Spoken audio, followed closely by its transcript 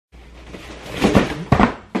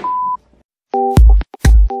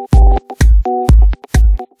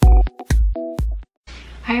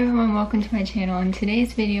welcome to my channel. In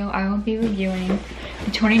today's video, I will be reviewing the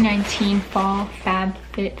 2019 Fall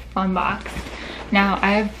FabFitFun box. Now,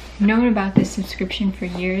 I've known about this subscription for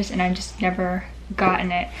years and I've just never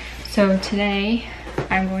gotten it. So today,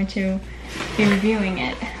 I'm going to be reviewing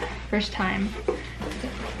it. First time.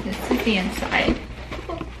 This is the inside.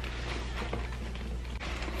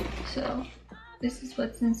 So, this is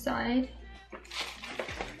what's inside.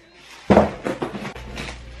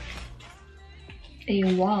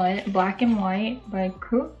 A wallet, black and white, by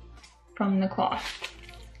Coop from the cloth.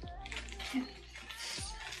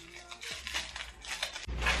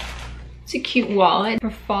 It's a cute wallet for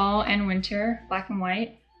fall and winter, black and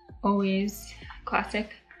white, always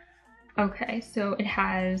classic. Okay, so it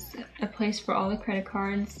has a place for all the credit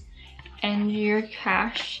cards and your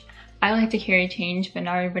cash. I like to carry change, but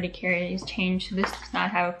not everybody carries change, so this does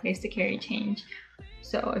not have a place to carry change.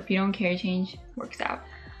 So if you don't carry change, it works out.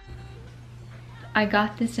 I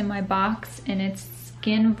got this in my box and it's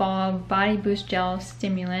Skin Evolve Body Boost Gel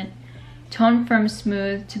Stimulant, Tone Firm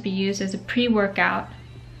Smooth, to be used as a pre-workout.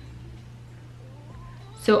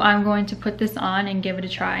 So I'm going to put this on and give it a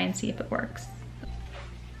try and see if it works.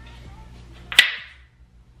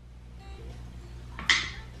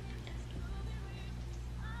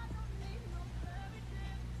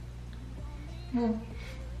 Oh.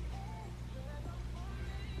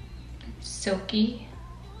 It's silky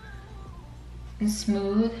and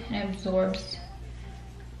smooth and absorbs.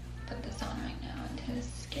 Put this on right now into the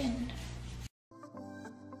skin.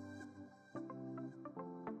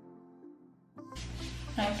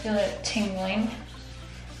 I feel it tingling.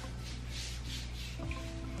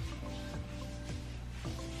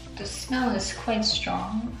 The smell is quite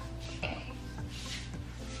strong. Okay.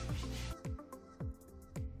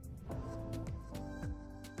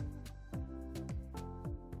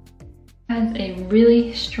 Has a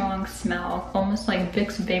really strong smell, almost like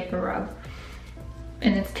Vicks Vapor Rub,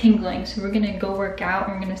 and it's tingling. So we're gonna go work out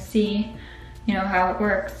and we're gonna see, how it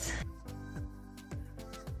works.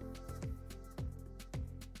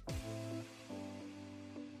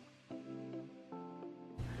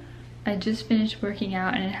 I just finished working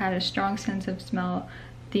out and it had a strong sense of smell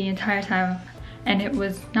the entire time, and it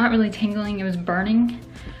was not really tingling, it was burning,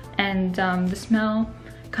 and the smell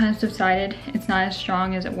kind of subsided. It's not as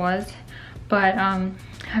strong as it was. But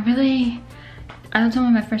it's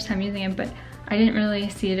only my first time using it, but I didn't really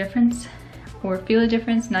see a difference or feel a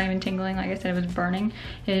difference, not even tingling. Like I said, it was burning.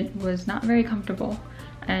 It was not very comfortable,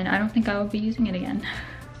 and I don't think I will be using it again.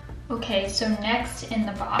 Okay, so next in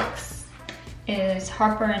the box is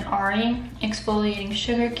Harper & Ari Exfoliating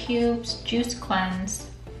Sugar Cubes Juice Cleanse.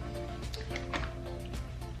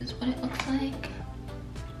 This is what it looks like.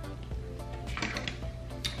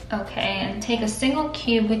 Okay, and take a single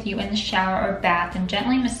cube with you in the shower or bath and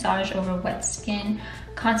gently massage over wet skin,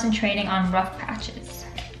 concentrating on rough patches.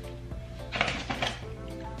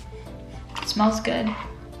 It smells good.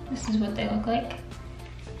 This is what they look like.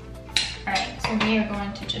 Alright, so we are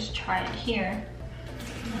going to just try it here. Let's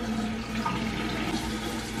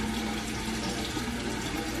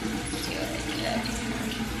see what I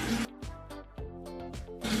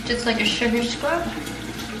get. Just like a sugar scrub,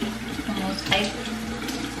 almost tight.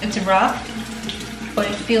 It's rough, but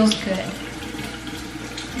it feels good.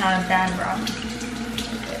 Not a bad rough.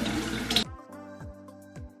 Good.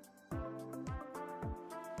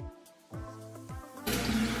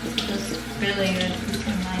 It feels really good. It's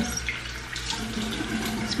really nice.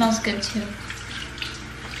 It smells good too.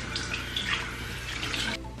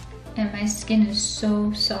 And my skin is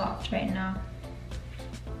so soft right now.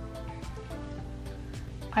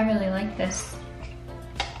 I really like this.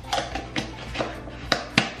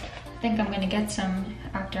 I think I'm gonna get some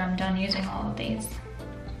after I'm done using all of these.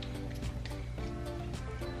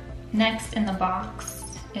 Next in the box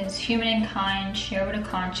is Human & Kind Share with a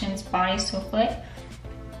Conscience Body Souffle,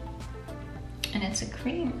 and it's a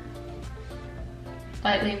cream.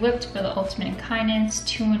 Lightly whipped for the ultimate in kindness,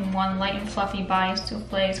 2-in-1 light and fluffy body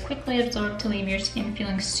souffle is quickly absorbed to leave your skin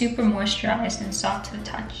feeling super moisturized and soft to the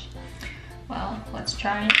touch. Well, let's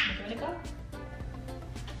try it and give it a go.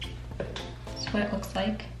 That's what it looks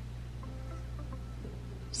like.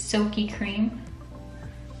 Silky cream,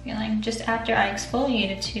 feeling just after I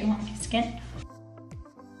exfoliated too on my skin.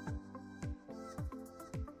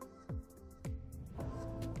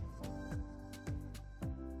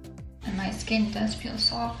 And my skin does feel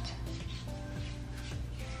soft.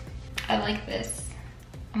 I like this.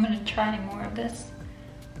 I'm gonna try more of this.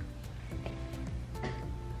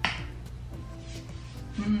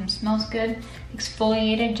 Smells good.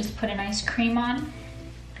 Exfoliated, just put a nice cream on.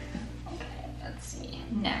 Okay, let's see.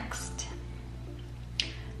 Next,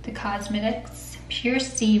 the Cosmetics Pure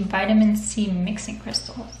C Vitamin C Mixing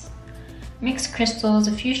Crystals. Mix crystals,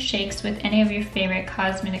 a few shakes with any of your favorite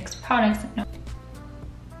cosmetics products.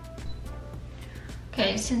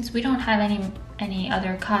 Okay, since we don't have any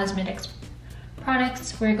other cosmetics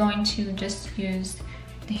products, we're going to just use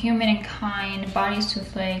the Human & Kind Body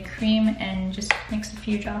Souffle Cream and just mix a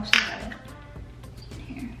few drops of that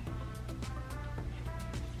in here.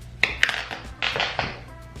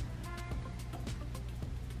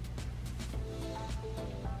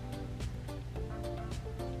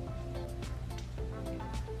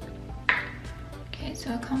 Okay,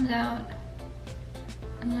 so it comes out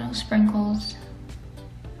in little sprinkles.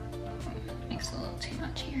 Mix a little too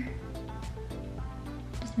much here.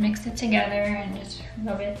 Just mix it together and just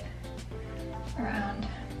rub it around.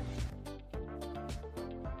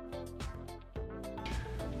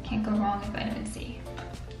 Can't go wrong with vitamin C.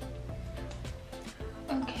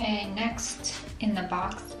 Okay, next in the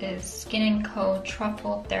box is Skin & Co.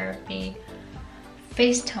 Truffle Therapy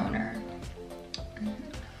Face Toner.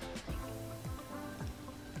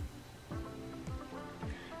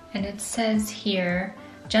 And it says here,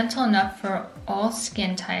 gentle enough for all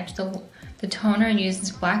skin types. The toner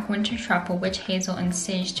uses black winter truffle, witch hazel, and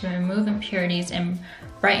sage to remove impurities and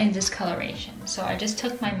brighten discoloration. So I just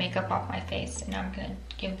took my makeup off my face and I'm gonna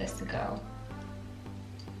give this a go.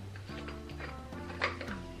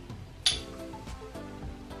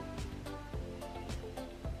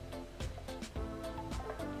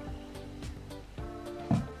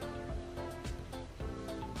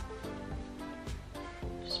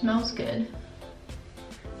 Smells good.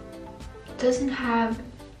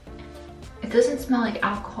 It doesn't smell like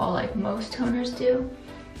alcohol like most toners do.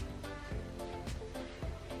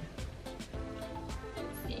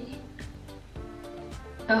 Let's see.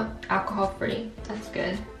 Oh, alcohol free. That's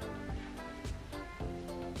good.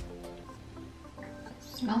 It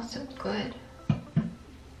smells so good.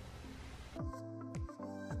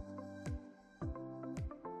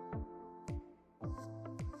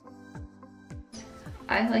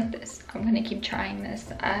 I like this. I'm gonna keep trying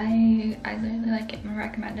this. I really like it. I'm gonna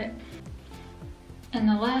recommend it. And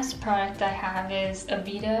the last product I have is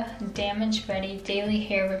Aveda Damage Ready Daily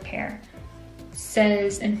Hair Repair. It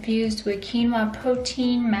says infused with quinoa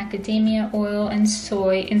protein, macadamia oil, and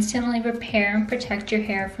soy, instantly repair and protect your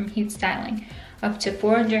hair from heat styling up to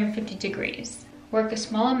 450 degrees. Work a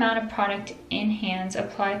small amount of product in hands,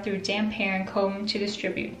 apply through damp hair and comb to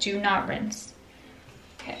distribute. Do not rinse.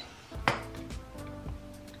 Okay.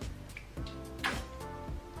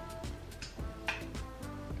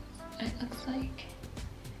 It looks like.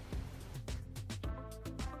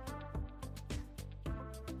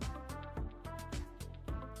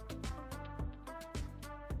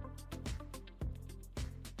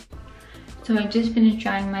 So I just finished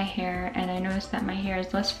drying my hair and I noticed that my hair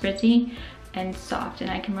is less frizzy and soft and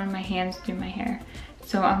I can run my hands through my hair.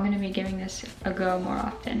 So I'm going to be giving this a go more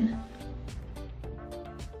often.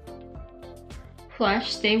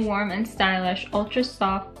 Plush, stay warm and stylish, ultra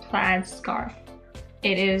soft plaid scarf.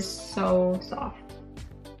 It is so soft.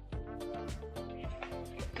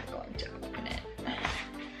 I'm going to open it.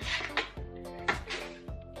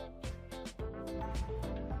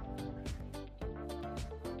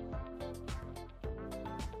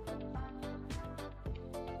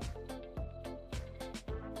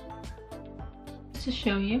 Just to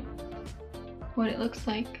show you what it looks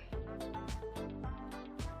like.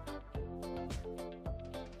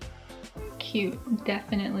 Cute.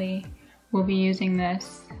 Definitely will be using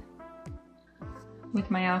this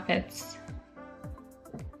with my outfits.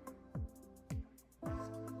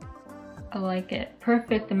 I like it.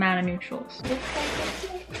 Perfect amount of neutrals.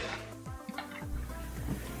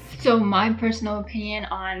 So my personal opinion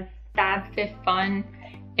on FabFitFun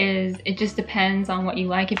is it just depends on what you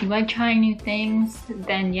like. If you like trying new things,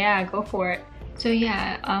 then yeah, go for it. So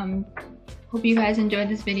yeah, hope you guys enjoyed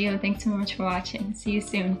this video. Thanks so much for watching. See you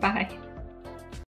soon. Bye.